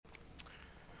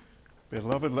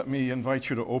Beloved, let me invite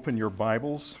you to open your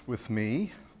Bibles with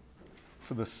me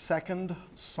to the second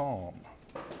Psalm,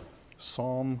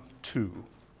 Psalm 2.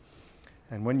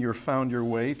 And when you've found your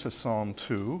way to Psalm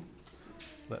 2,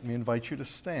 let me invite you to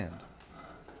stand.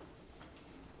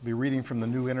 I'll be reading from the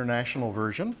New International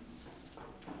Version,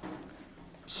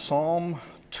 Psalm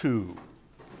 2,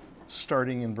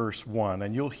 starting in verse 1.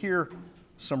 And you'll hear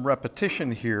some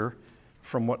repetition here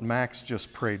from what Max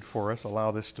just prayed for us.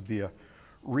 Allow this to be a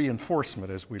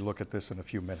reinforcement as we look at this in a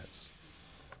few minutes.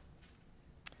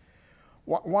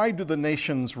 Why do the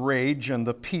nations rage and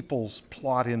the peoples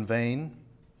plot in vain?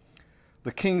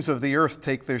 The kings of the earth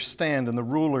take their stand, and the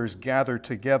rulers gather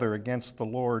together against the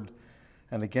Lord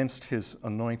and against his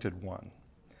anointed one.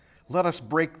 Let us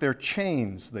break their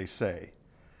chains, they say,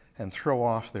 and throw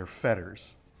off their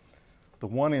fetters. The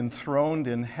one enthroned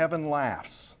in heaven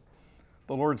laughs.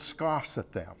 The Lord scoffs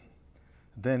at them.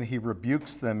 Then he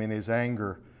rebukes them in his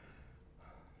anger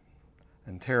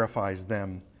and terrifies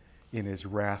them in his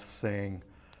wrath, saying,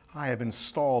 I have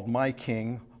installed my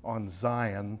king on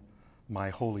Zion, my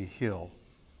holy hill.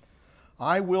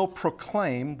 I will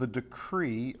proclaim the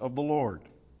decree of the Lord.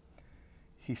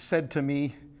 He said to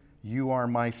me, You are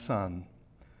my son.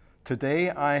 Today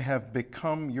I have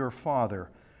become your father.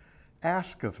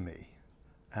 Ask of me,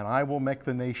 and I will make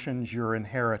the nations your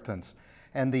inheritance,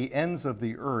 and the ends of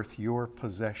the earth your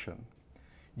possession.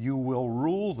 You will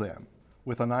rule them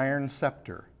with an iron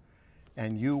scepter,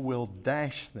 and you will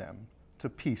dash them to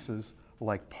pieces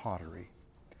like pottery.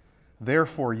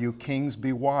 Therefore, you kings,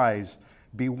 be wise.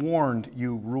 Be warned,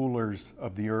 you rulers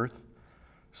of the earth.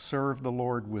 Serve the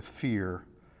Lord with fear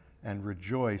and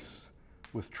rejoice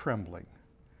with trembling.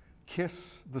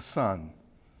 Kiss the Son,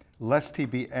 lest he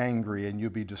be angry and you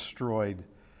be destroyed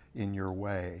in your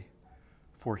way,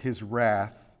 for his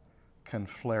wrath can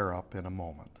flare up in a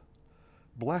moment.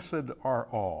 Blessed are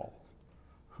all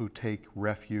who take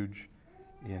refuge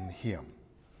in him.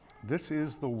 This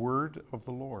is the word of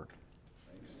the Lord.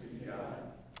 Thanks be to God.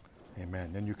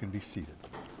 Amen. And you can be seated.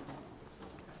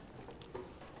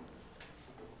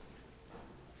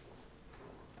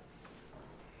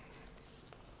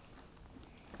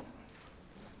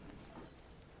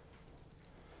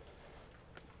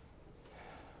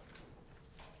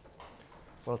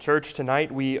 Well, church,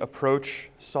 tonight we approach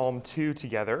Psalm 2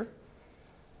 together,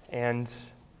 and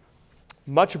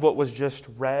much of what was just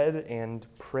read and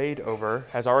prayed over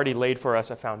has already laid for us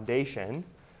a foundation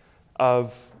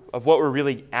of what we're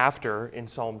really after in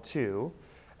Psalm 2,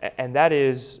 and that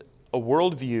is a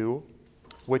worldview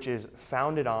which is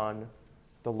founded on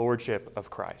the lordship of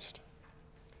Christ.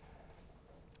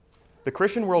 The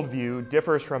Christian worldview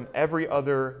differs from every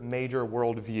other major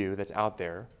worldview that's out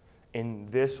there in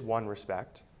this one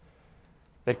respect,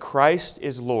 that Christ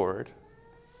is Lord,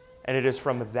 and it is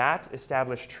from that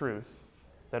established truth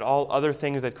that all other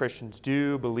things that Christians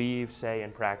do, believe, say,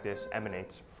 and practice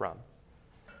emanates from.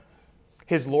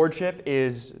 His lordship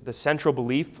is the central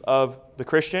belief of the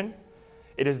Christian.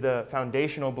 It is the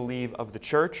foundational belief of the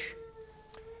church.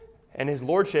 And his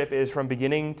lordship is from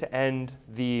beginning to end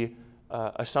the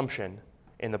assumption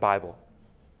in the Bible.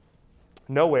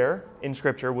 Nowhere in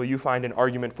Scripture will you find an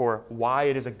argument for why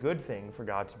it is a good thing for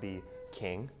God to be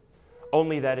king,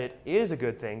 only that it is a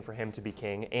good thing for him to be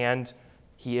king, and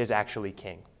he is actually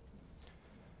king.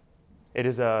 It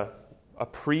is a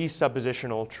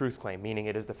presuppositional truth claim, meaning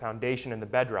it is the foundation and the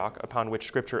bedrock upon which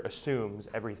Scripture assumes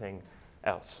everything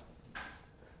else.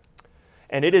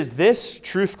 And it is this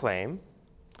truth claim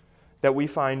that we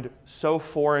find so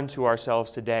foreign to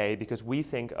ourselves today because we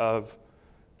think of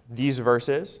these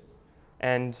verses.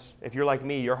 And if you're like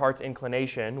me, your heart's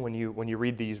inclination when you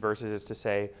read these verses is to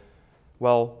say,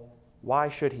 well, why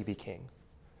should he be king?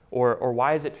 Or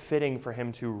why is it fitting for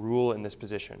him to rule in this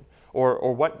position?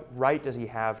 Or what right does he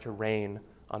have to reign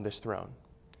on this throne?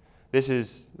 This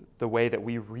is the way that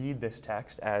we read this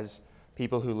text as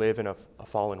people who live in a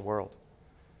fallen world.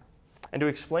 And to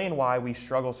explain why we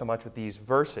struggle so much with these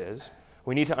verses,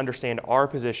 we need to understand our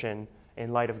position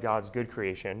in light of God's good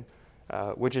creation,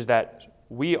 which is that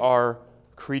we are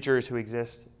creatures who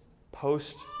exist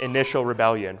post-initial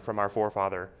rebellion from our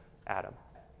forefather Adam.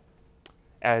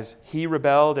 As he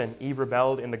rebelled and Eve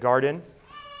rebelled in the garden,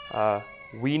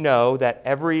 we know that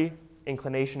every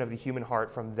inclination of the human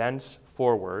heart from thence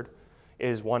forward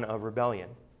is one of rebellion.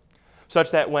 Such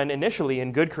that when initially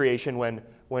in good creation,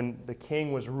 when the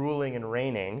king was ruling and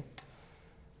reigning,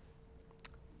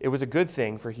 it was a good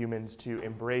thing for humans to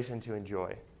embrace and to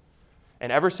enjoy.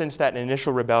 And ever since that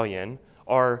initial rebellion,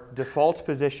 our default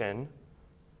position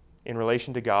in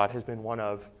relation to God has been one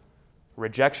of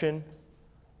rejection,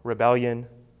 rebellion,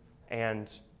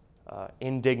 and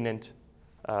indignant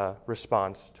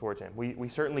response towards him. We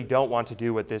certainly don't want to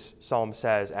do what this psalm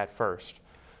says at first,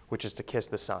 which is to kiss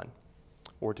the Son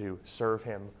or to serve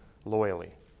him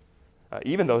loyally.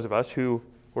 Even those of us who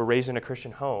were raised in a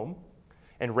Christian home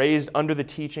and raised under the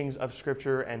teachings of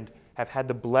Scripture and have had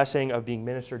the blessing of being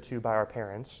ministered to by our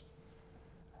parents,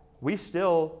 we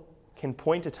still can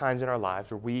point to times in our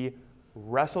lives where we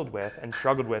wrestled with and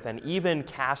struggled with and even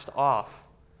cast off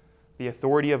the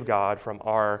authority of God from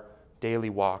our daily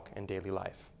walk and daily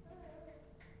life.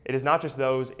 It is not just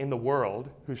those in the world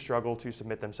who struggle to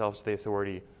submit themselves to the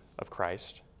authority of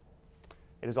Christ.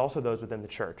 It is also those within the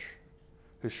church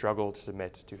who struggle to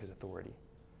submit to his authority.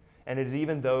 And it is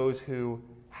even those who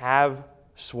have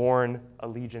sworn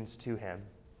allegiance to him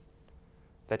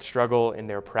that struggle in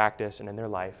their practice and in their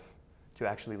life to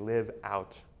actually live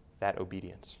out that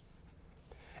obedience.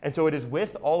 And so it is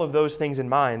with all of those things in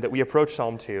mind that we approach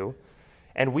Psalm 2,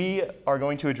 and we are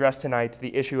going to address tonight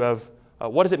the issue of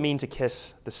what does it mean to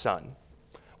kiss the Son?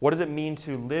 What does it mean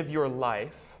to live your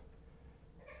life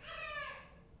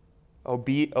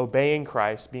obeying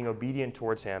Christ, being obedient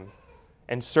towards him,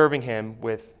 and serving him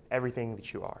with everything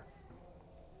that you are?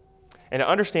 And to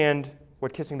understand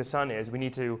what kissing the Son is, we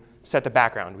need to set the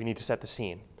background. We need to set the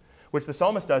scene, which the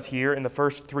psalmist does here in the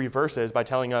first 3 verses by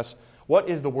telling us, what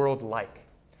is the world like?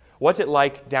 What's it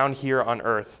like down here on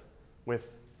earth with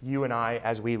you and I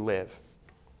as we live?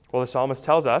 Well, the psalmist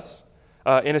tells us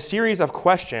in a series of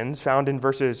questions found in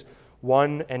verses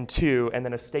 1 and 2, and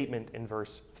then a statement in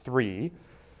verse 3.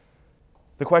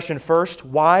 The question first,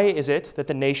 why is it that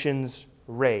the nations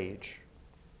rage?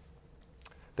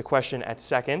 The question at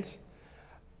second,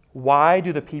 why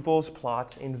do the peoples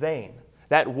plot in vain?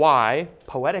 That why,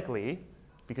 poetically,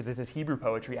 because this is Hebrew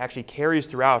poetry, actually carries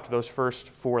throughout those first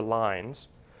 4 lines.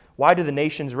 Why do the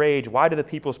nations rage? Why do the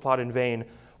peoples plot in vain?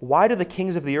 Why do the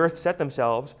kings of the earth set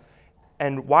themselves?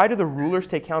 And why do the rulers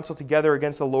take counsel together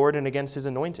against the Lord and against his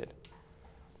anointed?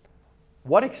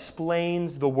 What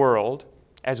explains the world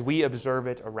as we observe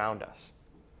it around us?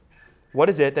 What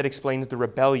is it that explains the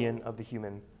rebellion of the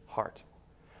human heart?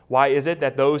 Why is it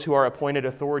that those who are appointed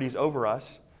authorities over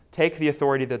us take the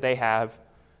authority that they have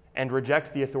and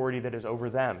reject the authority that is over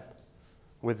them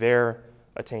with their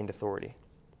attained authority?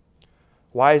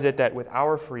 Why is it that with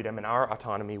our freedom and our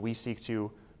autonomy, we seek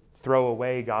to throw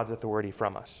away God's authority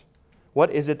from us?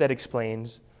 What is it that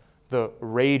explains the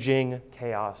raging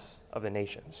chaos of the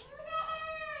nations?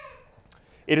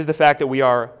 It is the fact that we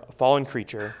are a fallen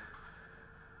creature,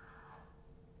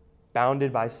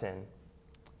 bounded by sin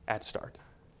at start.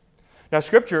 Now,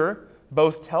 Scripture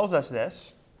both tells us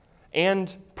this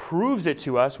and proves it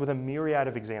to us with a myriad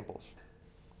of examples.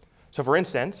 So, for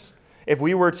instance, if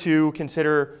we were to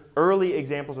consider early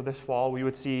examples of this fall, we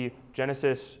would see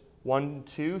Genesis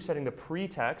 1-2 setting the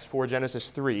pretext for Genesis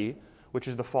 3, which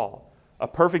is the fall. A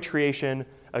perfect creation,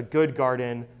 a good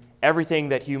garden, everything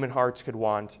that human hearts could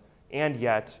want, and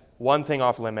yet one thing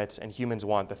off limits, and humans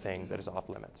want the thing that is off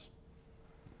limits.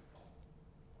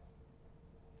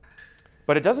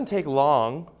 But it doesn't take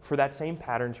long for that same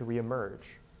pattern to reemerge.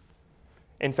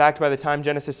 In fact, by the time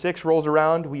Genesis 6 rolls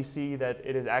around, we see that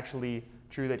it is actually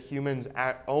true that humans'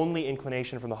 only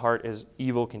inclination from the heart is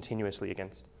evil continuously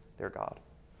against their God.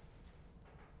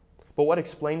 But what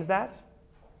explains that?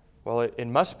 Well, it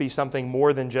must be something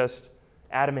more than just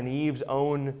Adam and Eve's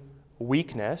own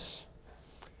weakness.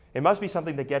 It must be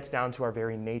something that gets down to our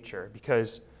very nature,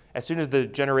 because as soon as the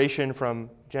generation from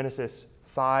Genesis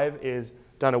 5 is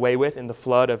done away with in the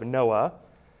flood of Noah,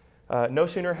 no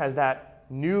sooner has that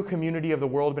new community of the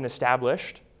world been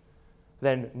established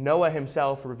than Noah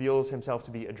himself reveals himself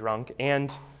to be a drunk,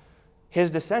 and his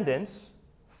descendants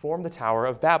form the Tower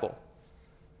of Babel,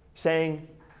 saying,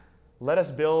 "Let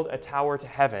us build a tower to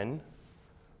heaven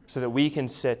so that we can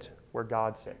sit where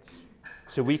God sits,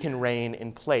 so we can reign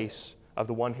in place of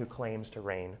the one who claims to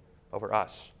reign over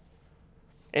us."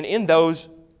 And in those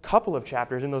couple of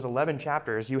chapters, in those 11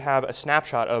 chapters, you have a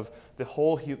snapshot of the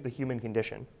whole the human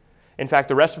condition. In fact,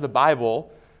 the rest of the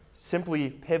Bible simply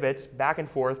pivots back and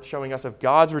forth, showing us of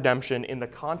God's redemption in the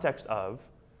context of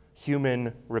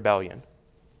human rebellion.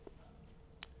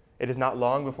 It is not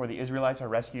long before the Israelites are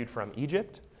rescued from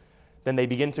Egypt. Then they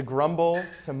begin to grumble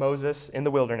to Moses in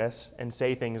the wilderness and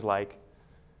say things like,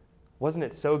 "Wasn't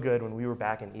it so good when we were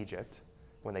back in Egypt,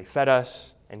 when they fed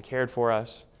us and cared for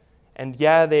us? And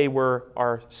yeah, they were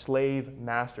our slave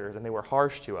masters and they were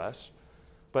harsh to us,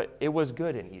 but it was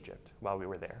good in Egypt while we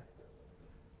were there."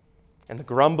 And the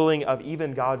grumbling of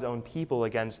even God's own people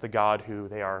against the God who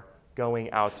they are going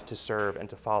out to serve and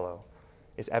to follow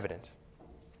is evident.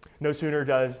 No sooner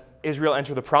does Israel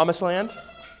enter the promised land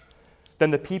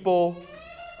than the people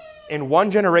in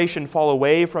one generation fall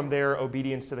away from their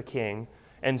obedience to the king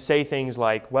and say things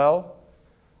like, well,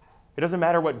 it doesn't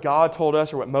matter what God told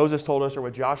us or what Moses told us or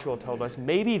what Joshua told us.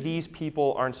 Maybe these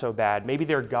people aren't so bad. Maybe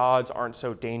their gods aren't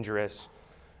so dangerous.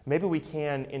 Maybe we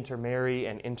can intermarry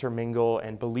and intermingle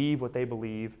and believe what they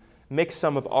believe, mix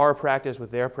some of our practice with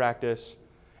their practice,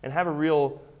 and have a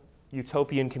real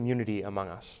utopian community among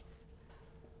us.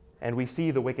 And we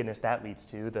see the wickedness that leads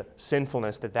to, the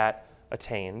sinfulness that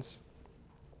attains.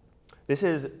 This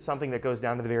is something that goes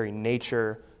down to the very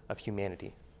nature of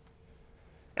humanity.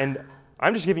 And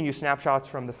I'm just giving you snapshots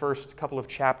from the first couple of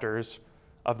chapters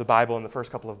of the Bible and the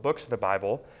first couple of books of the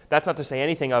Bible. That's not to say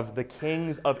anything of the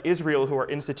kings of Israel who are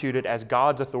instituted as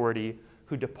God's authority,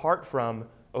 who depart from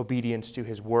obedience to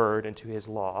his word and to his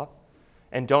law,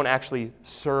 and don't actually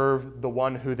serve the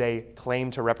one who they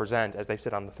claim to represent as they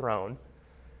sit on the throne.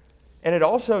 And it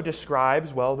also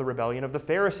describes, well, the rebellion of the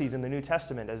Pharisees in the New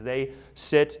Testament as they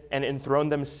sit and enthrone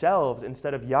themselves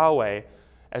instead of Yahweh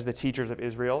as the teachers of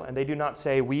Israel. And they do not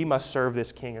say, we must serve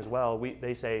this king as well.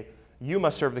 They say, you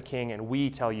must serve the king, and we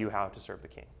tell you how to serve the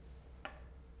king.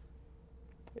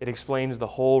 It explains the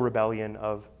whole rebellion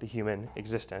of the human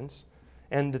existence.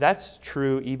 And that's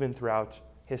true even throughout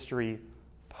history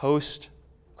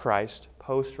post-Christ,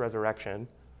 post-resurrection.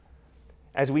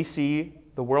 As we see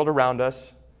the world around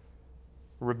us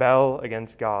rebel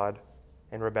against God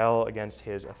and rebel against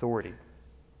his authority.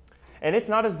 And it's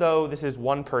not as though this is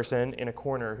one person in a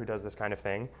corner who does this kind of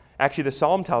thing. Actually, the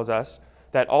psalm tells us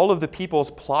that all of the peoples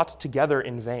plot together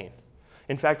in vain.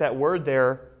 In fact, that word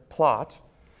there, plot,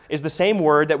 is the same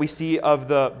word that we see of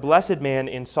the blessed man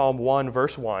in Psalm 1,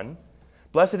 verse 1.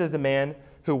 Blessed is the man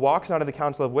who walks not in the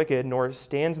counsel of wicked, nor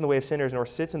stands in the way of sinners, nor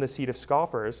sits in the seat of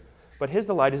scoffers, but his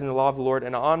delight is in the law of the Lord,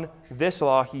 and on this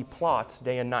law he plots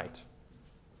day and night.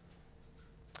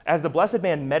 As the blessed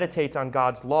man meditates on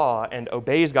God's law and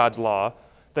obeys God's law,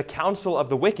 the counsel of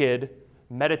the wicked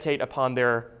meditate upon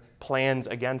their plans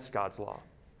against God's law,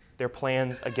 their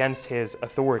plans against his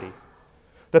authority.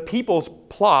 The peoples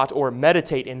plot or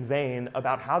meditate in vain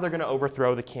about how they're going to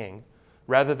overthrow the king,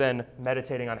 rather than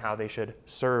meditating on how they should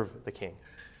serve the king.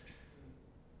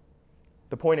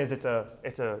 The point is, it's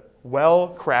a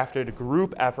well-crafted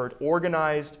group effort,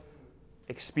 organized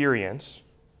experience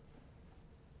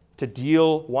to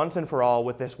deal once and for all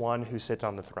with this one who sits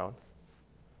on the throne.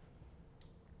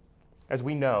 As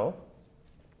we know,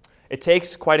 it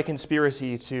takes quite a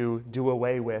conspiracy to do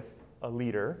away with a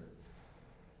leader,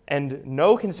 and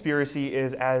no conspiracy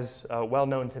is as well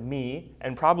known to me,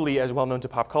 and probably as well known to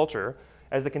pop culture,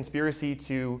 as the conspiracy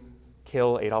to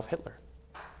kill Adolf Hitler.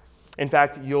 In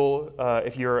fact,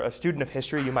 if you're a student of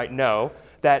history, you might know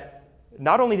that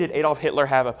not only did Adolf Hitler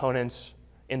have opponents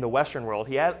in the Western world,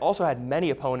 he also had many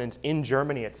opponents in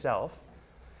Germany itself.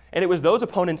 And it was those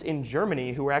opponents in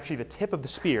Germany who were actually the tip of the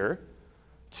spear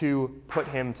to put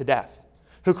him to death,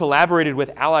 who collaborated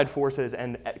with Allied forces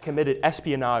and committed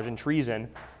espionage and treason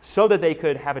so that they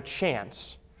could have a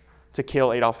chance to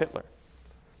kill Adolf Hitler.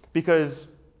 Because,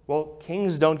 well,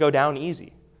 kings don't go down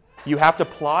easy. You have to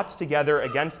plot together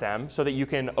against them so that you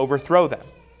can overthrow them.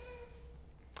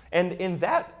 And in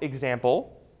that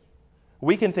example,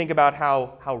 we can think about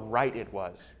how right it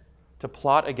was to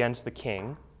plot against the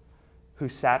king who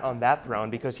sat on that throne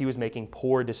because he was making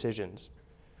poor decisions.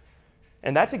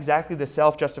 And that's exactly the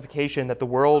self-justification that the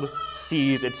world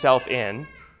sees itself in.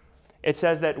 It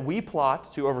says that we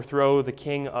plot to overthrow the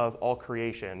king of all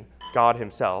creation, God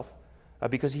himself,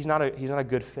 because he's not a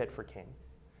good fit for king.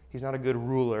 He's not a good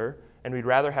ruler, and we'd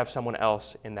rather have someone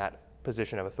else in that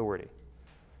position of authority.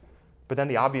 But then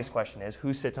the obvious question is,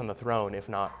 who sits on the throne if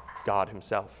not God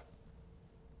himself?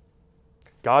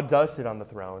 God does sit on the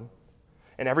throne,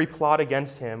 and every plot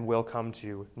against him will come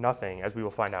to nothing, as we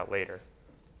will find out later.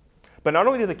 But not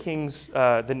only do the kings,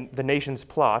 the nations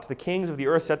plot, the kings of the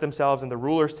earth set themselves and the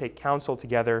rulers take counsel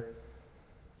together.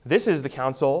 This is the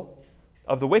counsel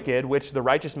of the wicked, which the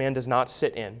righteous man does not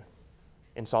sit in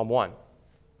Psalm 1.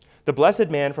 The blessed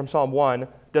man from Psalm 1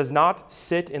 does not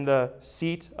sit in the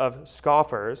seat of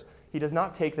scoffers. He does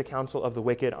not take the counsel of the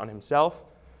wicked on himself.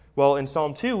 Well, in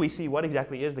Psalm 2, we see what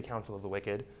exactly is the counsel of the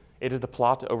wicked. It is the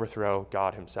plot to overthrow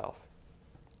God himself.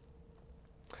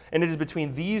 And it is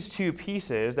between these two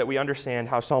pieces that we understand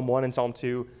how Psalm 1 and Psalm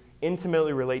 2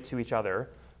 intimately relate to each other.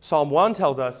 Psalm 1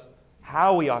 tells us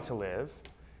how we ought to live,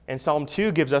 and Psalm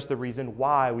 2 gives us the reason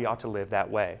why we ought to live that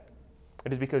way.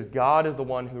 It is because God is the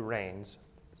one who reigns.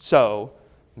 So,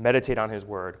 meditate on his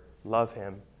word, love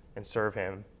him, and serve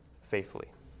him faithfully.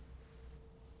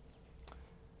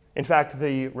 In fact,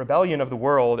 the rebellion of the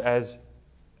world, as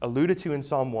alluded to in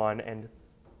Psalm 1 and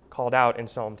called out in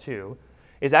Psalm 2,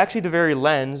 is actually the very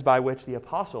lens by which the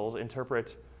apostles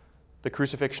interpret the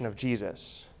crucifixion of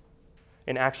Jesus.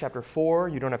 In Acts chapter 4,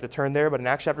 you don't have to turn there, but in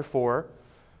Acts chapter 4,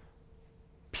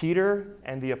 Peter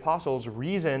and the apostles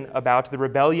reason about the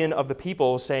rebellion of the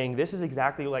people, saying this is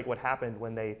exactly like what happened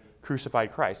when they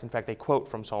crucified Christ. In fact, they quote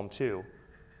from Psalm 2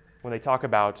 when they talk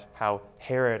about how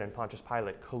Herod and Pontius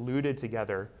Pilate colluded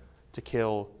together to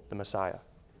kill the Messiah.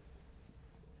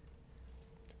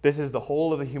 This is the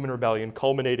whole of the human rebellion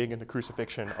culminating in the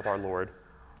crucifixion of our Lord.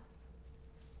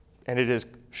 And it is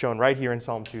shown right here in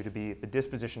Psalm 2 to be the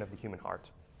disposition of the human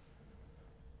heart.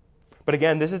 But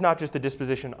again, this is not just the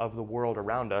disposition of the world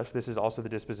around us. This is also the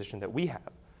disposition that we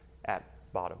have at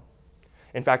bottom.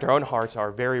 In fact, our own hearts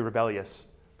are very rebellious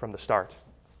from the start.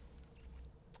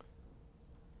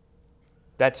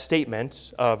 That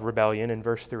statement of rebellion in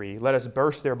verse 3, let us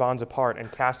burst their bonds apart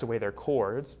and cast away their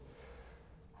cords,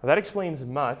 well, that explains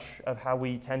much of how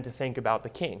we tend to think about the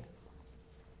king.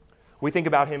 We think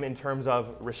about him in terms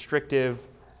of restrictive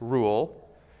rule,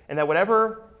 and that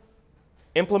whatever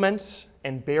implements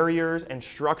and barriers and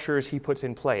structures he puts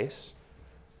in place,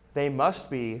 they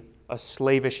must be a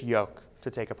slavish yoke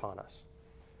to take upon us.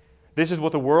 This is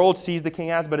what the world sees the king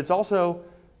as, but it's also,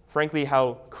 frankly,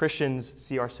 how Christians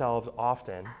see ourselves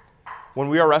often. When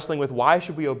we are wrestling with why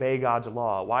should we obey God's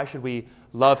law? Why should we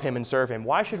love him and serve him?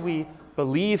 Why should we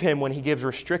believe him when he gives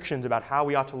restrictions about how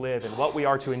we ought to live and what we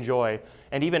are to enjoy,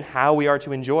 and even how we are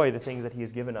to enjoy the things that he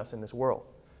has given us in this world?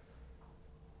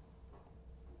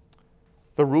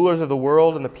 The rulers of the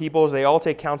world and the peoples, they all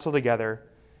take counsel together,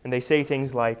 and they say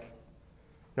things like,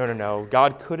 no,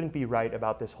 God couldn't be right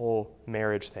about this whole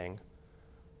marriage thing.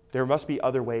 There must be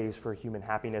other ways for human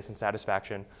happiness and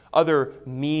satisfaction, other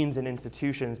means and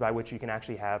institutions by which you can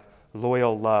actually have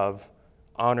loyal love,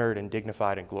 honored and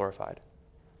dignified and glorified.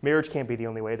 Marriage can't be the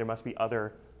only way. There must be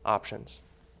other options.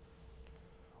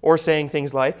 Or saying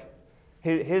things like,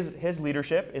 his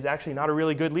leadership is actually not a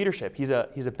really good leadership. He's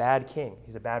a bad king.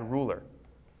 He's a bad ruler.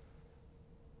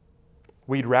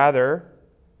 We'd rather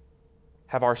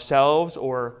have ourselves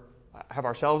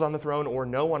on the throne or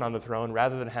no one on the throne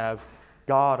rather than have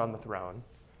God on the throne,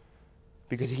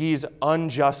 because he's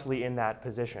unjustly in that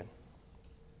position.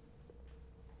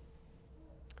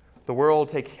 The world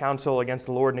takes counsel against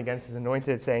the Lord and against his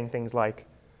anointed, saying things like,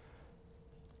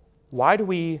 why do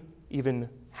we even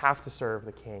have to serve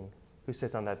the king who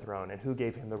sits on that throne, and who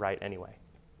gave him the right anyway?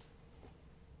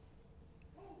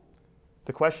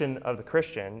 The question of the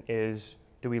Christian is,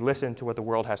 do we listen to what the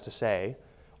world has to say,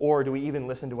 or do we even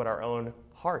listen to what our own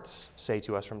hearts say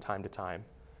to us from time to time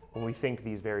when we think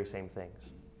these very same things?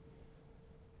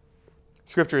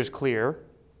 Scripture is clear.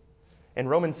 In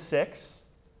Romans 6,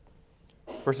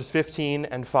 verses 15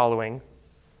 and following,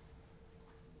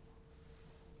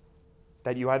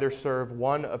 that you either serve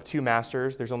one of two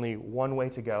masters. There's only one way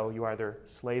to go. You are either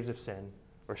slaves of sin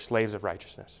or slaves of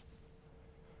righteousness.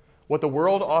 What the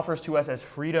world offers to us as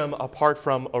freedom apart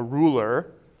from a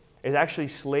ruler is actually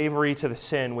slavery to the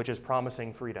sin which is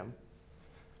promising freedom.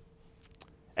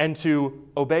 And to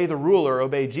obey the ruler,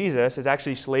 obey Jesus, is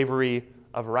actually slavery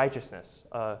of righteousness.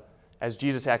 As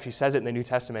Jesus actually says it in the New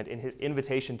Testament in his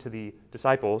invitation to the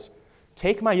disciples,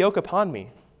 take my yoke upon me,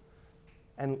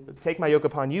 and take my yoke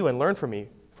upon you and learn from me,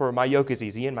 for my yoke is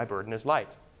easy and my burden is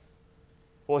light.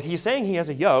 Well, he's saying he has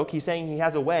a yoke, he's saying he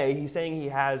has a way, he's saying he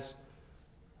has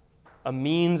a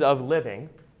means of living,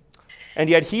 and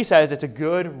yet he says it's a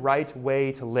good, right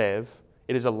way to live.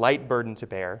 It is a light burden to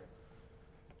bear.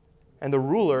 And the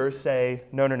rulers say,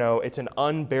 no, it's an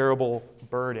unbearable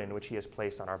burden which he has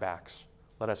placed on our backs.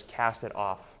 Let us cast it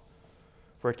off,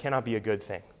 for it cannot be a good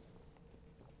thing.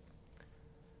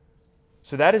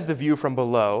 So that is the view from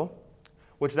below,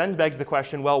 which then begs the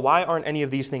question, well, why aren't any of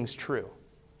these things true?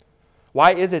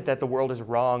 Why is it that the world is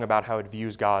wrong about how it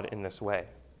views God in this way?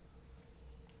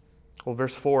 Well,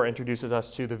 verse 4 introduces us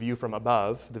to the view from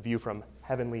above, the view from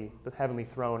the heavenly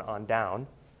throne on down.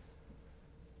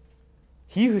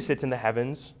 He who sits in the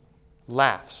heavens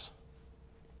laughs.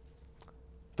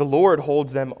 The Lord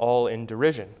holds them all in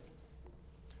derision.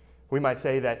 We might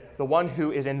say that the one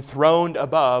who is enthroned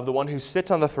above, the one who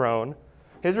sits on the throne,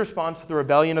 his response to the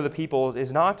rebellion of the peoples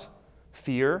is not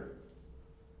fear.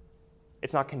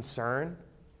 It's not concern.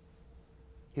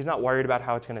 He's not worried about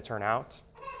how it's going to turn out.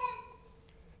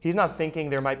 He's not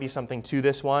thinking there might be something to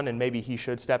this one and maybe he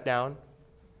should step down.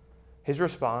 His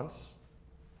response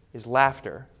is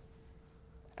laughter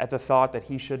at the thought that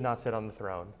he should not sit on the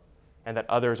throne and that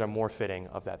others are more fitting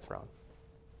of that throne.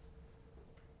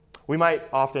 We might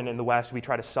often in the West, we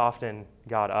try to soften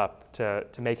God up to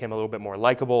make him a little bit more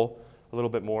likable, a little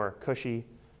bit more cushy.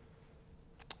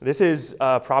 This is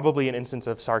probably an instance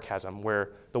of sarcasm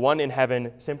where the one in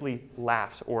heaven simply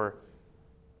laughs or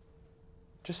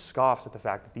just scoffs at the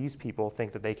fact that these people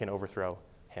think that they can overthrow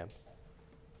him.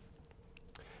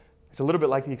 It's a little bit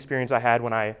like the experience I had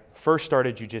when I first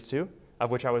started jiu-jitsu, of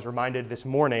which I was reminded this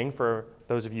morning for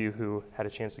those of you who had a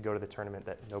chance to go to the tournament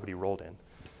that nobody rolled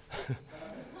in.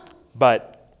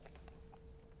 But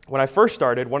when I first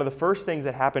started, one of the first things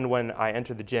that happened when I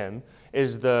entered the gym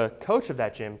is the coach of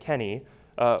that gym, Kenny,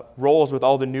 rolls with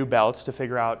all the new belts to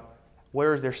figure out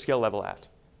where is their skill level at.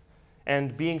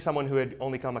 And being someone who had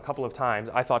only come a couple of times,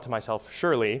 I thought to myself,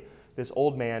 surely this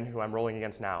old man who I'm rolling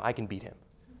against now, I can beat him.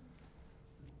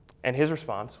 And his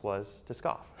response was to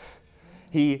scoff.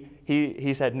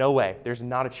 He said, no way, there's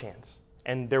not a chance.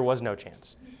 And there was no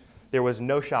chance. There was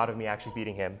no shot of me actually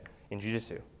beating him in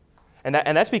jiu-jitsu. And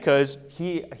that's because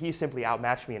he simply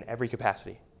outmatched me in every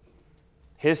capacity.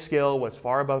 His skill was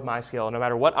far above my skill, and no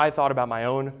matter what I thought about my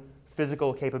own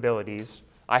physical capabilities,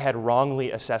 I had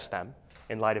wrongly assessed them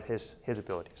in light of his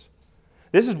abilities.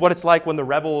 This is what it's like when the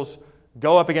rebels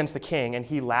go up against the king and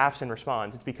he laughs and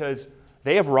responds. It's because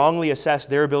they have wrongly assessed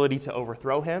their ability to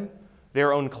overthrow him,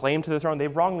 their own claim to the throne.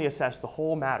 They've wrongly assessed the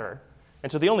whole matter.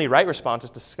 And so the only right response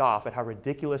is to scoff at how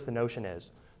ridiculous the notion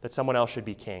is that someone else should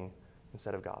be king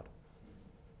instead of God.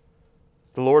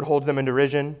 The Lord holds them in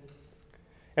derision.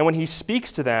 And when he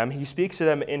speaks to them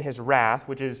in his wrath,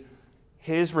 which is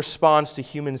his response to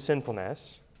human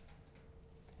sinfulness.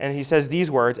 And he says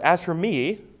these words, "As for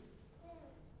me,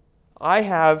 I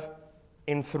have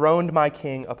enthroned my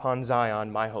king upon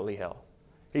Zion, my holy hill."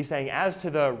 He's saying, as to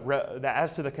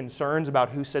the concerns about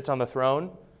who sits on the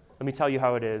throne, let me tell you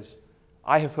how it is.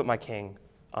 I have put my king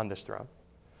on this throne.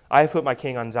 I have put my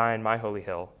king on Zion, my holy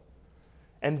hill.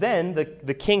 And then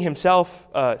the king himself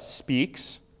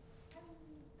speaks.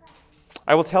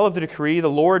 "I will tell of the decree. The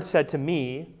Lord said to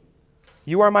me,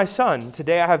 'You are my son.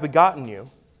 Today I have begotten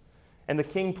you.' And the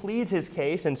king pleads his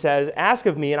case and says, 'Ask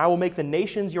of me, and I will make the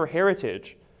nations your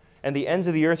heritage, and the ends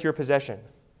of the earth your possession.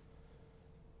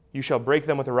 You shall break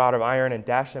them with a rod of iron and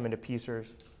dash them into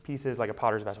pieces like a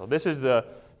potter's vessel.'" This is the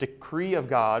decree of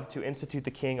God to institute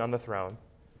the king on the throne.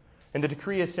 And the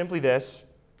decree is simply this: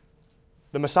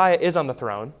 the Messiah is on the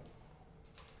throne.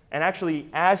 And actually,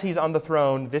 as he's on the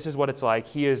throne, this is what it's like.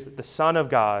 He is the Son of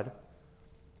God.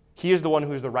 He is the one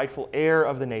who is the rightful heir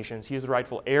of the nations. He is the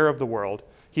rightful heir of the world.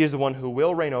 He is the one who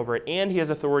will reign over it, and he has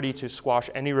authority to squash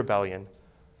any rebellion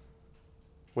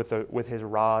with his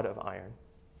rod of iron.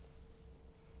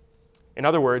 In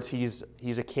other words, he's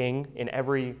a king in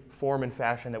every form and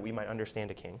fashion that we might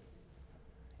understand a king,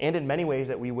 and in many ways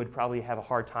that we would probably have a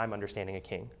hard time understanding a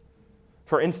king.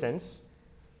 For instance,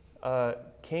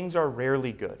 kings are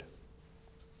rarely good.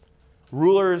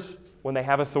 Rulers, when they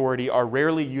have authority, are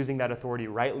rarely using that authority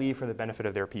rightly for the benefit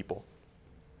of their people.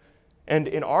 And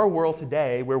in our world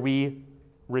today, where we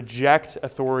reject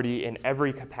authority in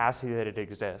every capacity that it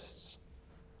exists,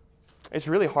 it's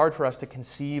really hard for us to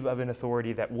conceive of an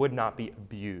authority that would not be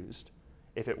abused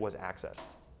if it was accessed.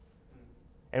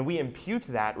 And we impute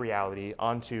that reality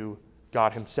onto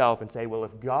God himself and say, well,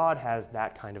 if God has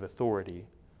that kind of authority,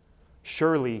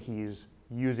 surely he's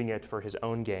using it for his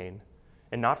own gain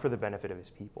and not for the benefit of his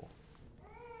people.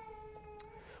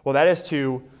 Well, that is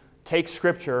to take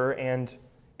Scripture and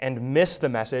miss the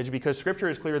message, because Scripture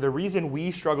is clear. The reason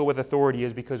we struggle with authority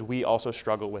is because we also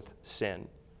struggle with sin.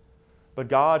 But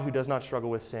God, who does not struggle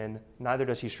with sin, neither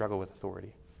does he struggle with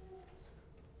authority.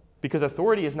 Because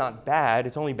authority is not bad,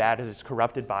 it's only bad as it's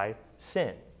corrupted by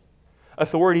sin.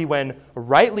 Authority, when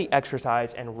rightly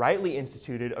exercised and rightly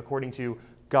instituted according to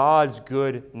God's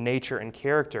good nature and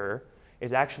character,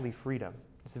 is actually freedom.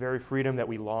 It's the very freedom that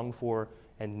we long for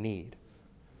and need.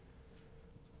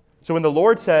 So when the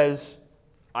Lord says,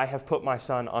 "I have put my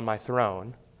son on my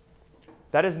throne,"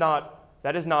 that is not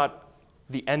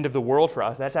the end of the world for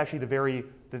us. That's actually the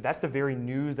very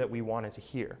news that we wanted to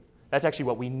hear. That's actually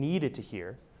what we needed to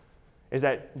hear, is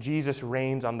that Jesus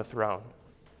reigns on the throne.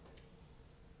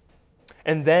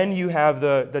 And then you have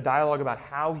the dialogue about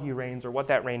how he reigns or what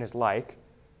that reign is like.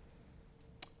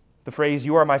 The phrase,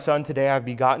 "You are my son, today I have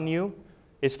begotten you,"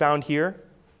 is found here.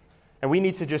 And we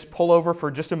need to just pull over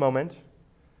for just a moment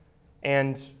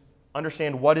and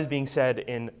understand what is being said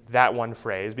in that one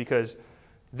phrase, because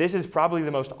this is probably the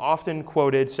most often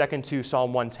quoted, second to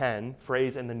Psalm 110,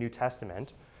 phrase in the New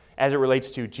Testament as it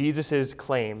relates to Jesus'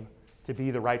 claim to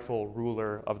be the rightful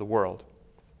ruler of the world.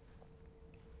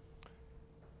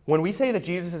 When we say that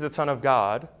Jesus is the Son of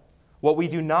God, what we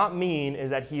do not mean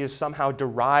is that he is somehow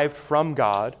derived from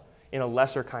God in a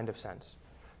lesser kind of sense,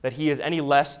 that he is any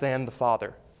less than the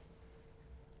Father.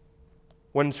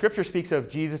 When Scripture speaks of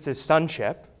Jesus'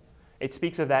 sonship, It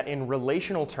speaks of that in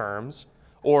relational terms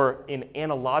or in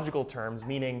analogical terms,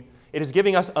 meaning it is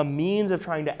giving us a means of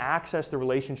trying to access the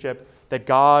relationship that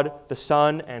God the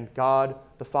Son and God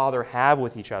the Father have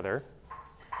with each other.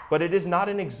 But it is not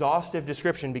an exhaustive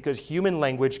description because human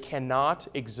language cannot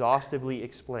exhaustively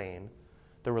explain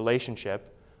the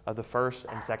relationship of the first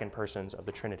and second persons of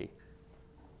the Trinity.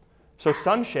 So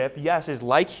sonship, yes, is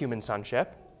like human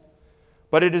sonship,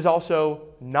 but it is also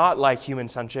not like human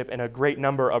sonship in a great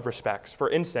number of respects. For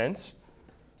instance,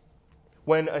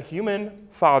 when a human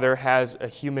father has a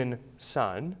human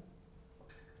son,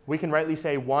 we can rightly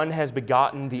say one has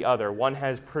begotten the other, one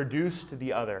has produced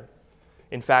the other.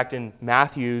 In fact, in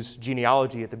Matthew's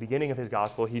genealogy at the beginning of his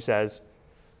gospel, he says,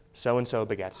 so-and-so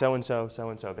begat so-and-so,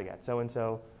 so-and-so begat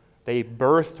so-and-so. They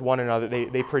birthed one another,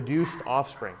 they produced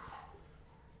offspring.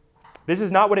 This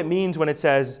is not what it means when it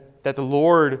says that the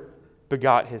Lord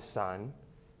begot his Son.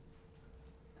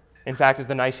 In fact, as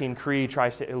the Nicene Creed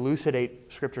tries to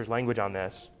elucidate Scripture's language on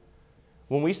this,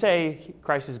 when we say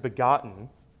Christ is begotten,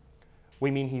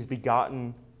 we mean he's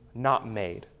begotten, not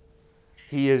made.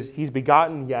 He's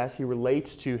begotten, yes, he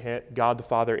relates to God the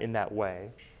Father in that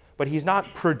way, but he's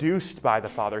not produced by the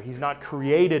Father. He's not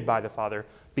created by the Father.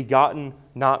 Begotten,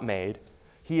 not made.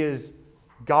 He is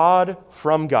God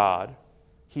from God.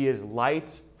 He is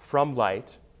light from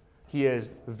light. He is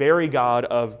very God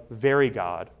of very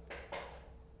God.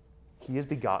 He is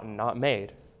begotten, not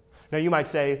made. Now you might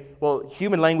say, well,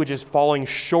 human language is falling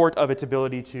short of its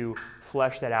ability to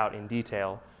flesh that out in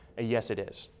detail. And yes, it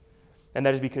is. And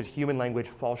that is because human language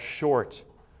falls short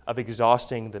of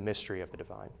exhausting the mystery of the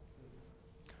divine.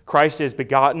 Christ is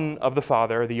begotten of the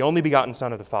Father, the only begotten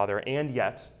Son of the Father, and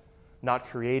yet not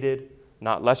created,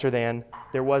 not lesser than.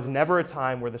 There was never a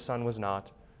time where the Son was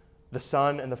not. The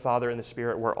Son and the Father and the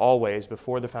Spirit were always,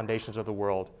 before the foundations of the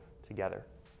world, together.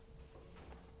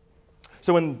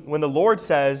 So when the Lord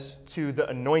says to the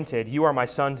anointed, "You are my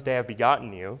Son, today I have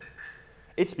begotten you,"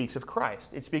 it speaks of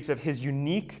Christ. It speaks of his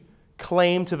unique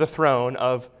claim to the throne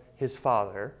of his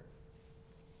Father.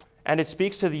 And it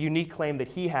speaks to the unique claim that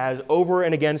he has over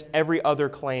and against every other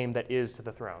claim that is to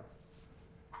the throne.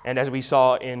 And as we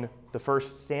saw in the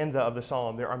first stanza of the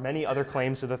psalm, there are many other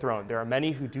claims to the throne. There are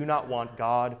many who do not want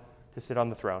God to sit on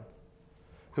the throne,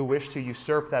 who wish to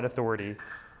usurp that authority.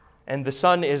 And the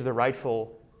Son is the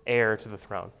rightful heir to the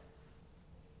throne.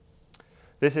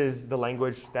 This is the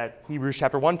language that Hebrews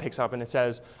chapter 1 picks up, and it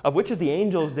says, "Of which of the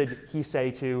angels did he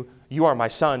say to, 'You are my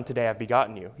Son, today I have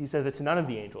begotten you'?" He says it to none of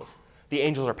the angels. The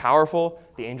angels are powerful,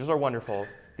 the angels are wonderful,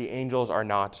 the angels are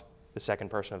not the second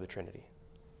person of the Trinity.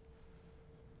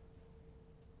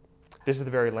 This is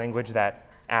the very language that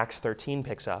Acts 13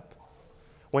 picks up.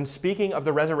 When speaking of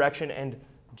the resurrection and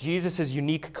Jesus'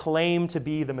 unique claim to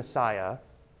be the Messiah,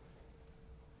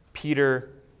 Peter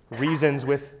reasons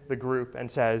with the group and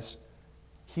says,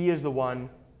 "He is the one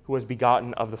who was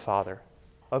begotten of the Father.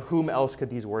 Of whom else could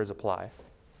these words apply?"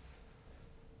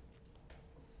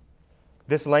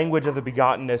 This language of the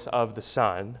begottenness of the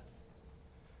Son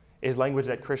is language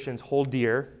that Christians hold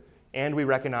dear, and we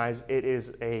recognize it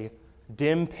is a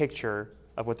dim picture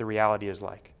of what the reality is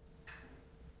like.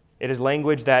 It is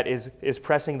language that is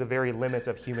pressing the very limits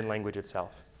of human language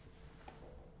itself.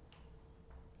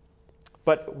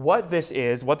 But what this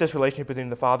is, what this relationship between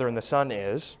the Father and the Son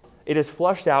is, it is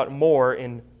flushed out more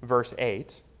in verse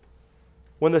 8.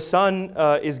 When the Son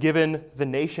is given the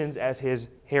nations as his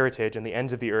heritage and the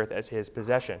ends of the earth as his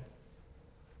possession.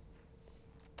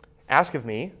 "Ask of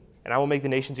me, and I will make the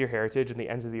nations your heritage and the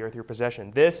ends of the earth your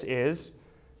possession." This is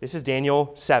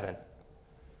Daniel 7,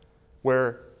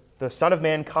 where the Son of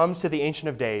Man comes to the Ancient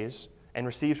of Days and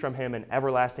receives from him an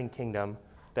everlasting kingdom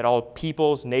that all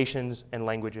peoples, nations, and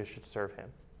languages should serve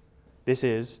him. This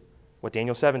is what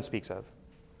Daniel 7 speaks of.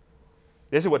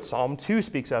 This is what Psalm 2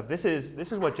 speaks of. This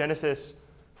is what Genesis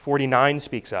 49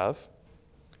 speaks of,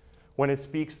 when it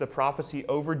speaks the prophecy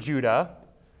over Judah,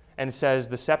 and it says,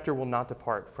 "The scepter will not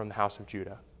depart from the house of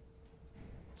Judah."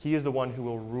 He is the one who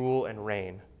will rule and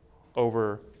reign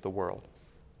over the world.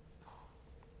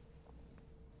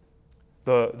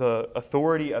 The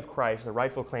authority of Christ, the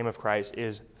rightful claim of Christ,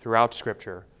 is throughout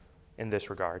Scripture in this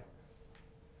regard.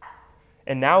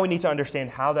 And now we need to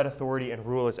understand how that authority and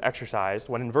rule is exercised,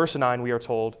 when in verse 9 we are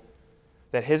told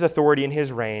that his authority and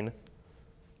his reign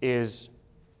it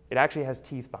actually has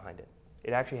teeth behind it.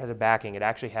 It actually has a backing. It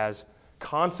actually has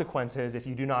consequences if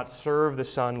you do not serve the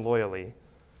Son loyally.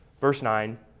 Verse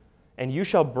 9, "And you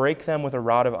shall break them with a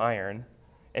rod of iron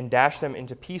and dash them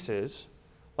into pieces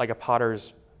like a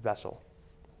potter's vessel."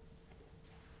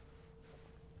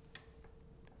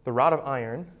 The rod of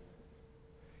iron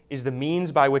is the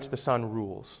means by which the Son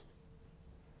rules.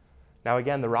 Now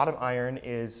again, the rod of iron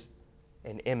is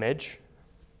an image.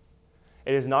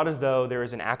 It is not as though there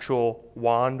is an actual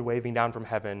wand waving down from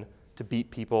heaven to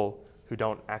beat people who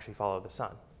don't actually follow the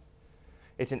Son.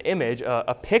 It's an image,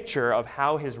 a picture of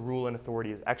how his rule and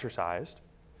authority is exercised.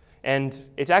 And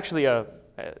it's actually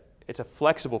it's a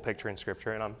flexible picture in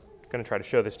Scripture, and I'm going to try to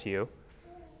show this to you.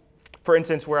 For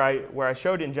instance, where I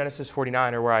showed in Genesis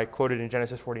 49, or where I quoted in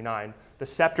Genesis 49, the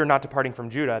scepter not departing from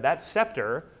Judah, that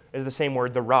scepter is the same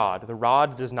word, the rod. The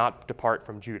rod does not depart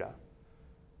from Judah.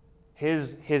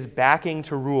 His backing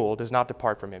to rule does not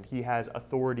depart from him. He has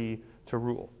authority to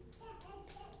rule.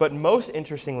 But most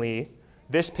interestingly,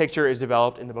 this picture is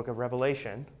developed in the book of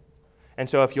Revelation. And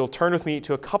so if you'll turn with me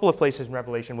to a couple of places in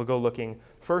Revelation, we'll go looking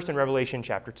first in Revelation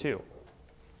chapter 2.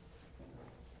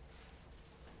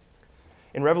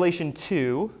 In Revelation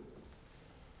 2,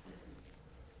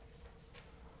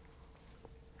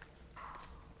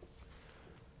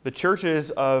 the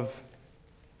churches of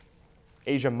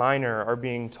Asia Minor are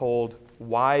being told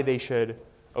why they should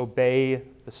obey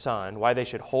the Son, why they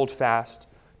should hold fast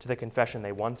to the confession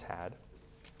they once had.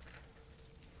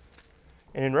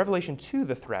 And in Revelation 2,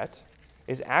 the threat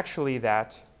is actually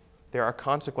that there are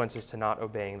consequences to not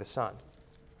obeying the Son.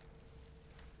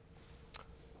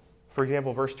 For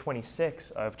example, verse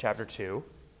 26 of chapter 2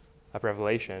 of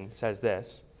Revelation says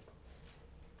this: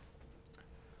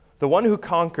 "The one who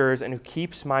conquers and who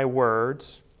keeps my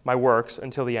works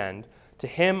until the end, to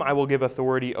him I will give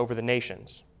authority over the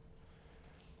nations,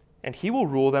 and he will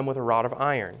rule them with a rod of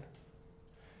iron.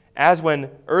 As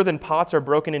when earthen pots are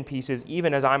broken in pieces,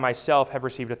 even as I myself have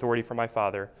received authority from my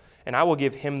Father, and I will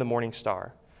give him the morning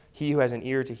star. He who has an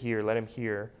ear to hear, let him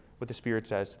hear what the Spirit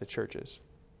says to the churches."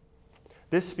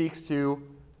 This speaks to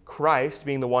Christ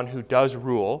being the one who does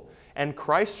rule, and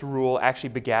Christ's rule actually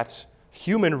begets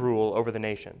human rule over the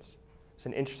nations. It's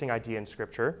an interesting idea in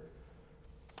Scripture.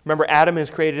 Remember, Adam is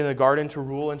created in the garden to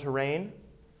rule and to reign.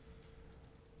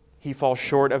 He falls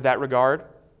short of that regard.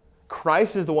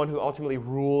 Christ is the one who ultimately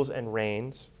rules and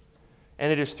reigns.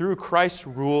 And it is through Christ's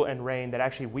rule and reign that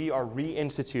actually we are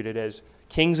reinstituted as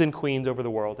kings and queens over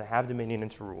the world to have dominion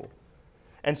and to rule.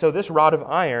 And so this rod of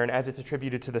iron, as it's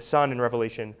attributed to the Son in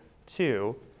Revelation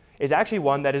 2, is actually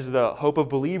one that is the hope of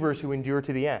believers who endure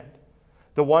to the end.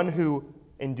 The one who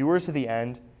endures to the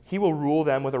end, he will rule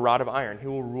them with a rod of iron. He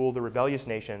will rule the rebellious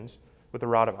nations with a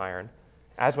rod of iron,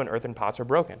 as when earthen pots are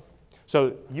broken.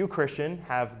 So you, Christian,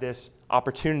 have this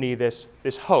opportunity, this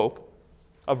hope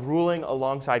of ruling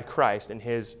alongside Christ in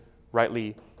his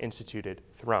rightly instituted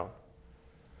throne.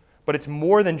 But it's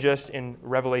more than just in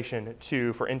Revelation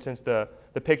 2. For instance, the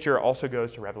picture also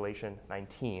goes to Revelation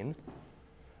 19,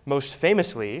 most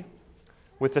famously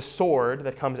with the sword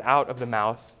that comes out of the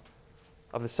mouth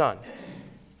of the Son.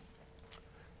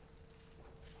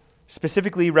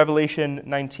 Specifically, Revelation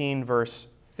 19, verse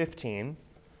 15.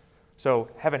 So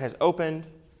heaven has opened,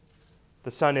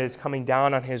 the Son is coming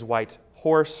down on his white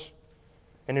horse,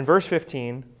 and in verse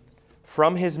 15,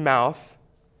 from his mouth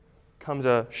comes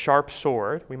a sharp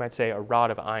sword, we might say a rod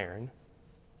of iron,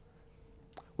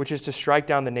 which is to strike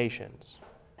down the nations,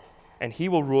 and he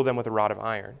will rule them with a rod of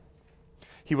iron.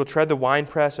 He will tread the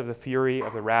winepress of the fury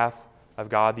of the wrath of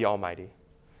God the Almighty.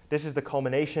 This is the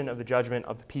culmination of the judgment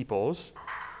of the peoples,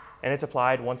 and it's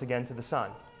applied once again to the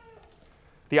Son.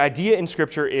 The idea in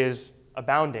Scripture is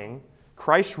abounding.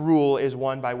 Christ's rule is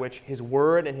one by which his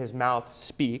word and his mouth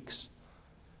speaks,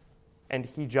 and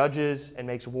he judges and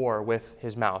makes war with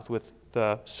his mouth, with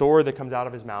the sword that comes out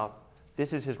of his mouth.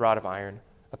 This is his rod of iron,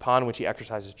 upon which he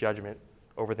exercises judgment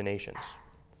over the nations.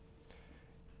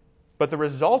 But the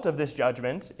result of this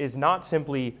judgment is not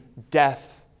simply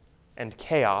death and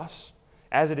chaos,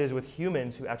 as it is with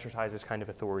humans who exercise this kind of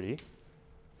authority.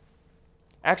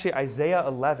 Actually, Isaiah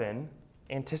 11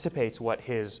 anticipates what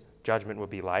his judgment would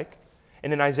be like.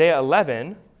 And in Isaiah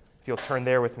 11, if you'll turn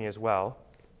there with me as well,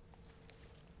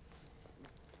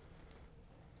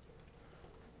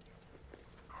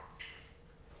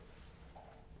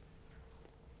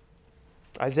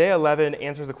 Isaiah 11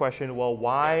 answers the question, well,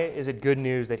 why is it good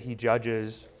news that he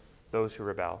judges those who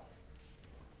rebel?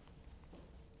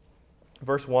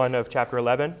 Verse 1 of chapter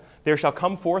 11, "There shall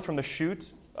come forth a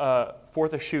shoot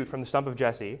from the stump of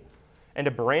Jesse, and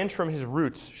a branch from his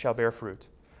roots shall bear fruit.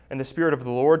 And the Spirit of the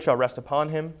Lord shall rest upon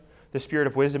him, the Spirit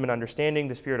of wisdom and understanding,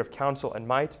 the Spirit of counsel and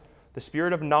might, the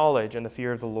Spirit of knowledge and the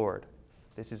fear of the Lord."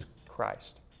 This is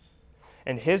Christ.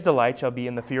 "And his delight shall be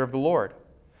in the fear of the Lord.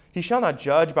 He shall not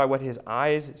judge by what his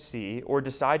eyes see, or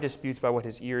decide disputes by what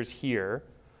his ears hear,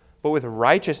 but with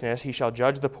righteousness he shall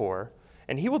judge the poor,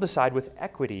 and he will decide with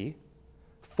equity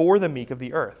for the meek of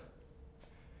the earth.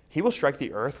 He will strike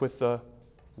the earth with the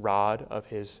rod of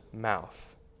his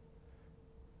mouth."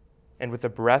 and with the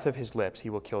breath of his lips he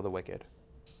will kill the wicked.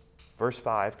 Verse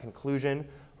 5, conclusion,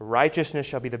 righteousness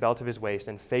shall be the belt of his waist,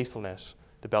 and faithfulness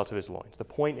the belt of his loins. The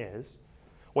point is,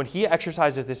 when he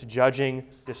exercises this judging,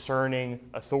 discerning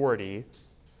authority,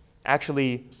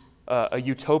 actually a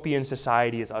utopian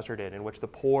society is ushered in which the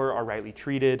poor are rightly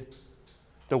treated.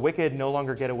 The wicked no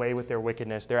longer get away with their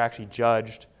wickedness. They're actually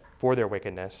judged for their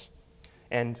wickedness.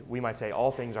 And we might say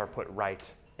all things are put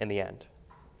right in the end.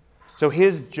 So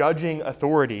his judging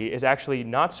authority is actually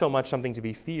not so much something to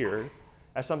be feared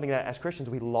as something that as Christians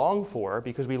we long for,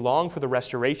 because we long for the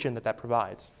restoration that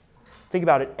provides. Think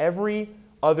about it. Every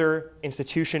other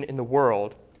institution in the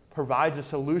world provides a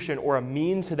solution or a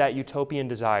means to that utopian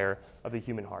desire of the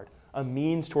human heart, a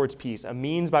means towards peace, a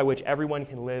means by which everyone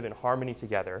can live in harmony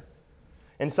together.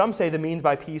 And some say the means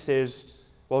by peace is,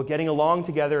 well, getting along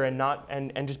together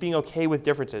and just being okay with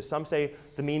differences. Some say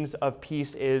the means of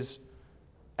peace is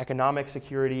economic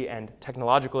security and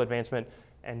technological advancement.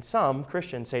 And some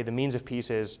Christians say the means of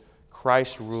peace is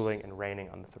Christ ruling and reigning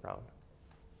on the throne.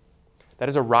 That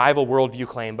is a rival worldview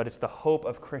claim, but it's the hope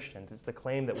of Christians. It's the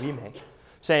claim that we make,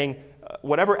 saying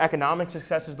whatever economic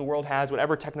successes the world has,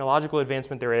 whatever technological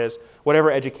advancement there is,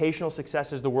 whatever educational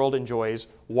successes the world enjoys,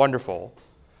 wonderful.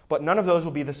 But none of those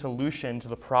will be the solution to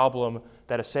the problem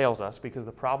that assails us, because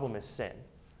the problem is sin,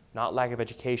 not lack of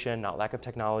education, not lack of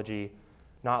technology,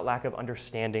 not lack of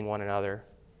understanding one another.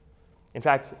 In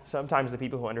fact, sometimes the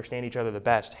people who understand each other the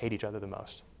best hate each other the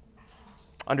most.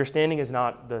 Understanding is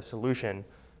not the solution.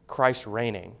 Christ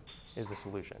reigning is the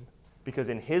solution, because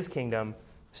in his kingdom,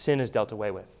 sin is dealt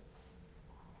away with.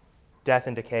 Death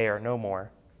and decay are no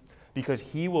more, because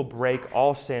he will break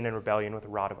all sin and rebellion with a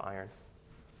rod of iron.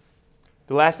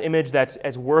 The last image that's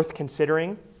as worth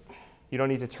considering, you don't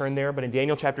need to turn there, but in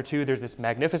Daniel chapter 2, there's this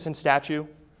magnificent statue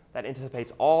that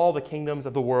anticipates all the kingdoms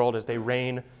of the world as they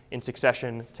reign in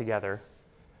succession together.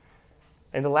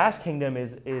 And the last kingdom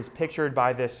is pictured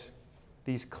by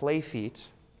these clay feet.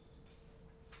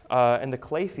 And the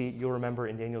clay feet, you'll remember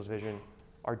in Daniel's vision,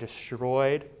 are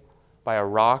destroyed by a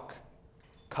rock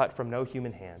cut from no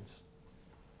human hands.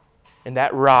 And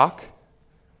that rock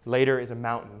later is a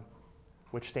mountain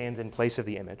which stands in place of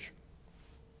the image.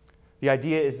 The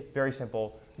idea is very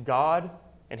simple. God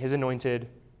and his anointed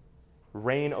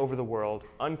reign over the world,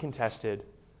 uncontested,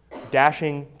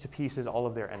 dashing to pieces all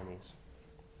of their enemies.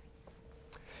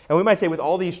 And we might say, with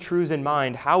all these truths in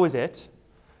mind, how is it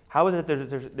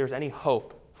that there's any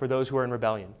hope for those who are in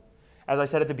rebellion? As I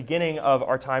said at the beginning of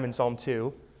our time in Psalm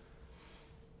 2,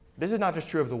 this is not just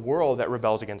true of the world that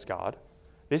rebels against God.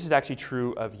 This is actually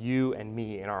true of you and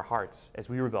me in our hearts as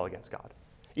we rebel against God.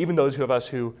 Even those of us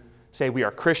who say we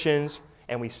are Christians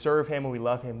and we serve him and we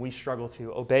love him, we struggle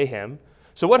to obey him.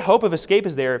 So what hope of escape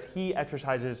is there if he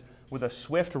exercises with a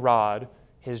swift rod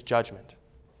his judgment?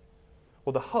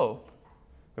 Well, the hope,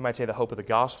 we might say the hope of the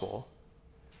gospel,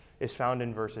 is found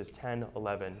in verses 10,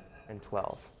 11, and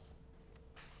 12.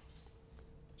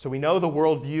 So we know the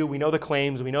worldview, we know the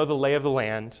claims, we know the lay of the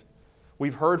land.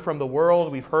 We've heard from the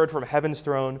world, we've heard from heaven's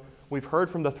throne, we've heard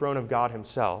from the throne of God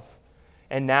himself.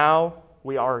 And now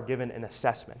we are given an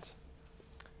assessment.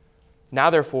 Now,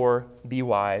 therefore, be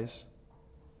wise,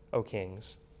 O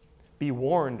kings. Be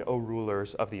warned, O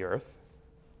rulers of the earth.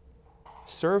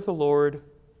 Serve the Lord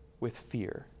with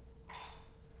fear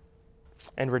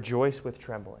and rejoice with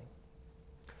trembling.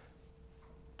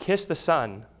 Kiss the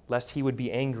Son, lest he would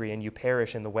be angry and you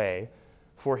perish in the way,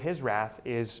 for his wrath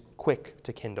is quick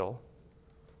to kindle.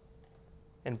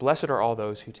 And blessed are all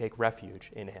those who take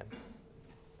refuge in him.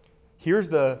 Here's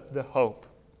the hope.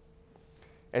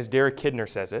 As Derek Kidner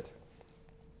says it,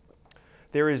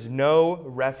 there is no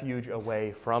refuge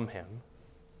away from him,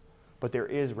 but there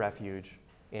is refuge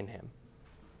in him.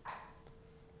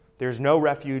 There's no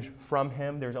refuge from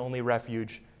him, there's only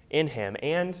refuge in him.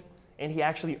 And he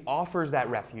actually offers that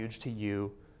refuge to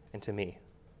you and to me.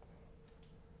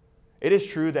 It is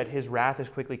true that his wrath is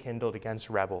quickly kindled against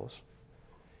rebels,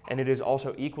 and it is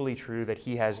also equally true that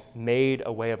he has made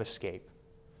a way of escape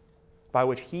by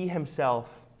which he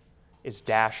himself is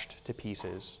dashed to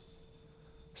pieces,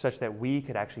 such that we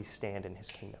could actually stand in his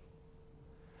kingdom.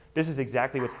 This is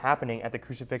exactly what's happening at the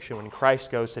crucifixion when Christ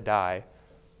goes to die.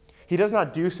 He does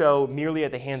not do so merely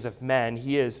at the hands of men.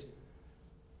 He is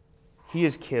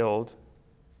killed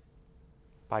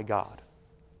by God.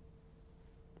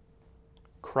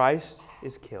 Christ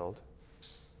is killed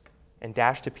and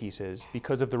dashed to pieces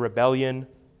because of the rebellion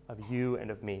of you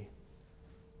and of me.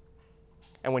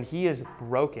 And when he is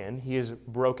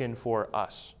broken for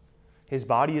us. His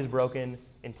body is broken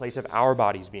in place of our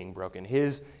bodies being broken.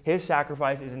 His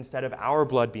sacrifice is instead of our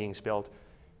blood being spilled.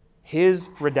 His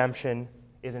redemption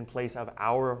is in place of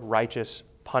our righteous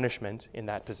punishment in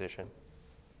that position.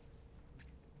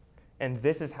 And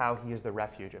this is how he is the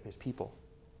refuge of his people.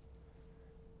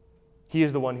 He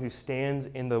is the one who stands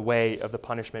in the way of the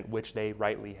punishment which they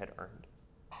rightly had earned.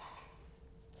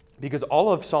 Because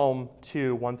all of Psalm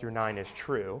 2, 1 through 9 is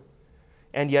true,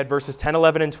 and yet verses 10,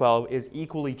 11, and 12 is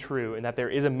equally true in that there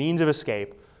is a means of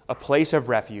escape, a place of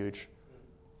refuge.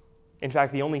 In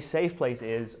fact, the only safe place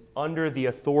is under the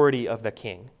authority of the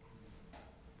king.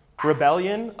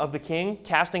 Rebellion of the king,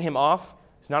 casting him off,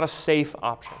 is not a safe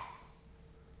option.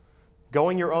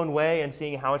 Going your own way and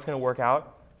seeing how it's going to work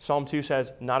out, Psalm 2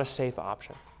 says, not a safe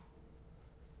option.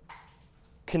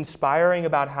 Conspiring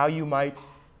about how you might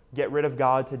get rid of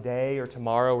God today or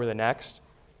tomorrow or the next,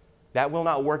 that will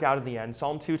not work out in the end.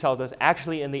 Psalm 2 tells us,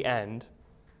 actually in the end,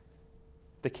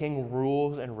 the king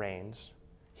rules and reigns.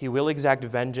 He will exact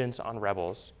vengeance on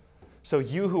rebels. So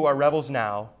you who are rebels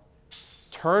now,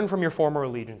 turn from your former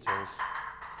allegiances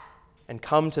and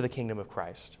come to the kingdom of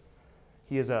Christ.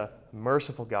 He is a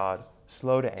merciful God,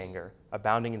 slow to anger,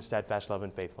 abounding in steadfast love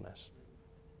and faithfulness.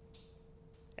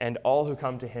 And all who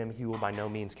come to him, he will by no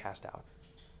means cast out.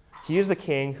 He is the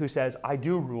king who says, I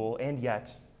do rule, and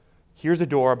yet, here's a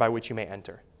door by which you may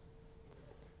enter.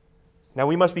 Now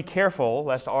we must be careful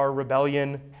lest our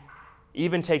rebellion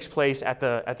even takes place at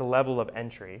the level of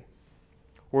entry,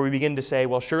 where we begin to say,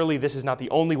 well, surely this is not the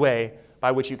only way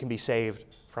by which you can be saved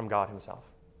from God himself.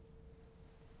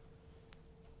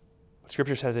 But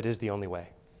Scripture says it is the only way.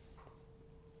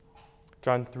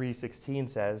 John 3:16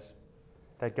 says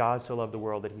that God so loved the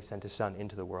world that he sent his Son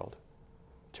into the world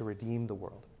to redeem the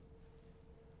world.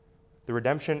 The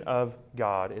redemption of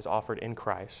God is offered in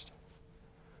Christ.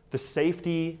 The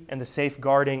safety and the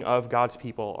safeguarding of God's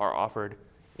people are offered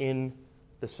in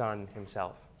the Son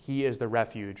himself. He is the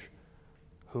refuge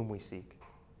whom we seek.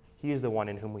 He is the one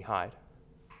in whom we hide.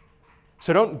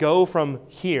 So don't go from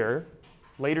here,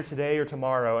 later today or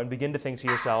tomorrow, and begin to think to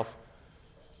yourself,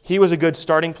 he was a good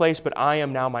starting place, but I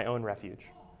am now my own refuge.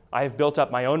 I have built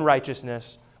up my own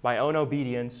righteousness, my own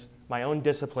obedience, my own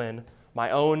discipline,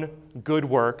 my own good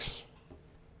works.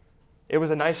 It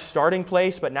was a nice starting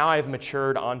place, but now I have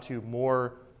matured onto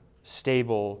more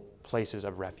stable places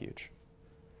of refuge.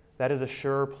 That is a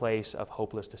sure place of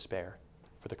hopeless despair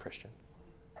for the Christian.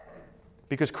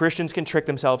 Because Christians can trick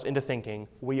themselves into thinking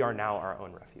we are now our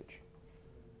own refuge.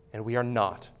 And we are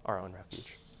not our own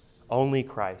refuge. Only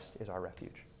Christ is our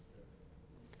refuge.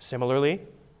 Similarly,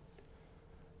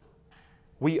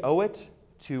 we owe it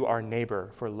to our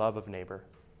neighbor for love of neighbor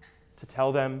to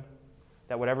tell them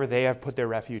that whatever they have put their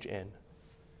refuge in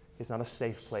is not a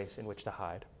safe place in which to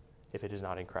hide if it is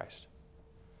not in Christ.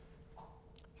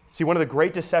 See, one of the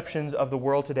great deceptions of the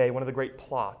world today, one of the great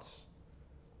plots,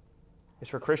 is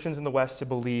for Christians in the West to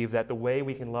believe that the way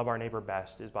we can love our neighbor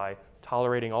best is by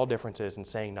tolerating all differences and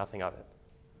saying nothing of it.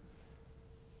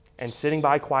 And sitting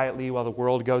by quietly while the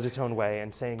world goes its own way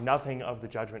and saying nothing of the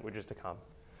judgment which is to come.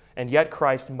 And yet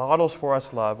Christ models for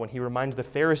us love when he reminds the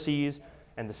Pharisees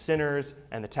and the sinners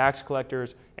and the tax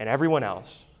collectors and everyone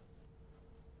else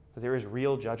that there is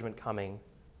real judgment coming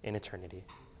in eternity.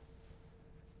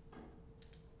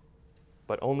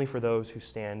 But only for those who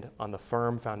stand on the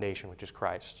firm foundation, which is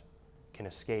Christ, can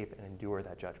escape and endure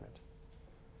that judgment.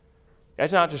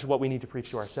 That's not just what we need to preach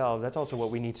to ourselves, that's also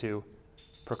what we need to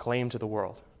proclaim to the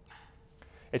world.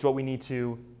 It's what we need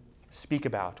to speak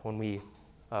about when we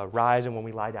rise and when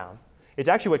we lie down. It's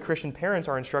actually what Christian parents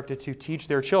are instructed to teach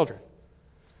their children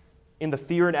in the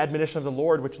fear and admonition of the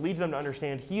Lord, which leads them to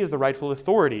understand he is the rightful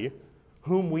authority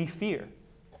whom we fear.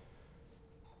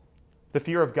 The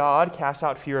fear of God casts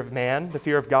out fear of man. The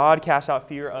fear of God casts out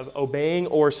fear of obeying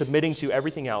or submitting to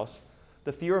everything else.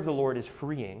 The fear of the Lord is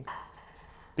freeing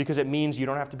because it means you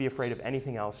don't have to be afraid of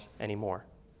anything else anymore.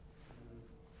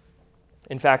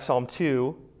 In fact, Psalm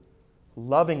 2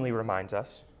 lovingly reminds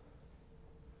us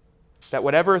that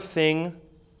whatever thing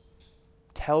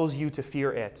tells you to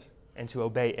fear it and to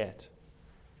obey it,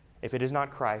 if it is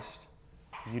not Christ,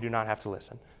 you do not have to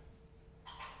listen.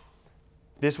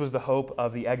 This was the hope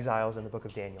of the exiles in the book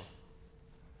of Daniel.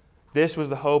 This was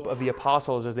the hope of the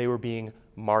apostles as they were being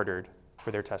martyred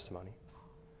for their testimony.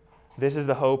 This is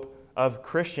the hope of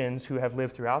Christians who have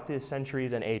lived throughout the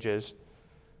centuries and ages,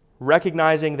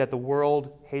 recognizing that the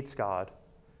world hates God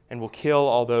and will kill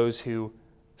all those who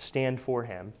stand for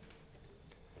him.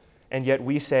 And yet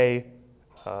we say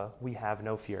we have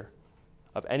no fear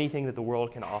of anything that the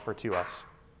world can offer to us.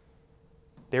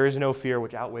 There is no fear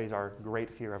which outweighs our great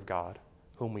fear of God,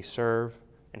 whom we serve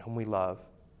and whom we love,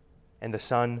 and the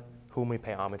Son whom we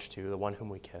pay homage to, the one whom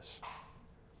we kiss.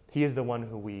 He is the one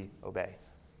who we obey.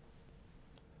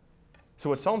 So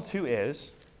what Psalm 2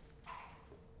 is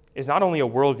is not only a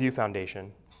worldview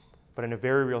foundation, but in a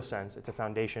very real sense, it's a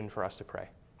foundation for us to pray.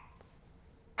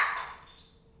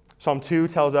 Psalm 2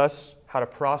 tells us how to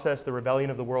process the rebellion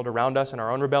of the world around us and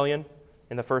our own rebellion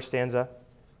in the first stanza.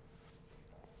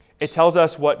 It tells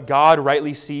us what God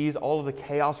rightly sees all of the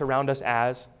chaos around us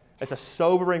as. It's a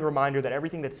sobering reminder that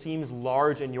everything that seems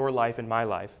large in your life and my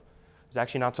life is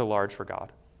actually not so large for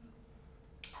God.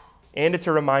 And it's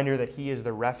a reminder that He is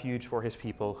the refuge for His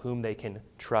people whom they can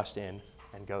trust in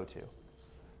and go to.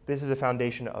 This is the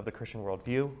foundation of the Christian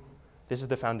worldview. This is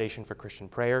the foundation for Christian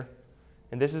prayer.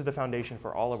 And this is the foundation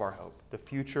for all of our hope, the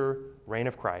future reign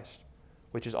of Christ,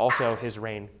 which is also His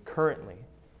reign currently,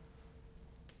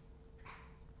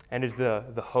 and is the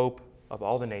hope of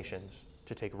all the nations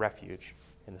to take refuge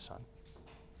in the Son.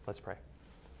 Let's pray.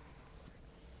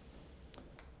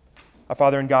 Our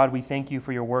Father and God, we thank You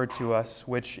for Your word to us,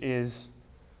 which is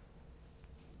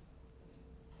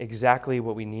exactly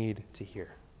what we need to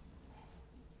hear.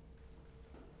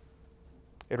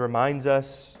 It reminds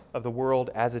us of the world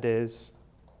as it is.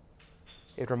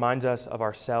 It reminds us of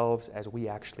ourselves as we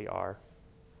actually are.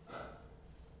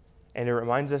 And it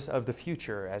reminds us of the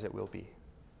future as it will be.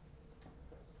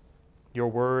 Your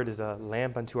word is a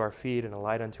lamp unto our feet and a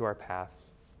light unto our path,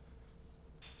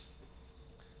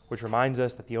 which reminds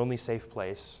us that the only safe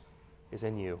place is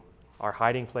in You, our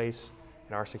hiding place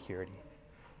and our security.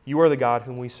 You are the God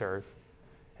whom we serve,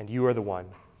 and You are the one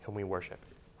whom we worship.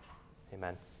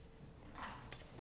 Amen.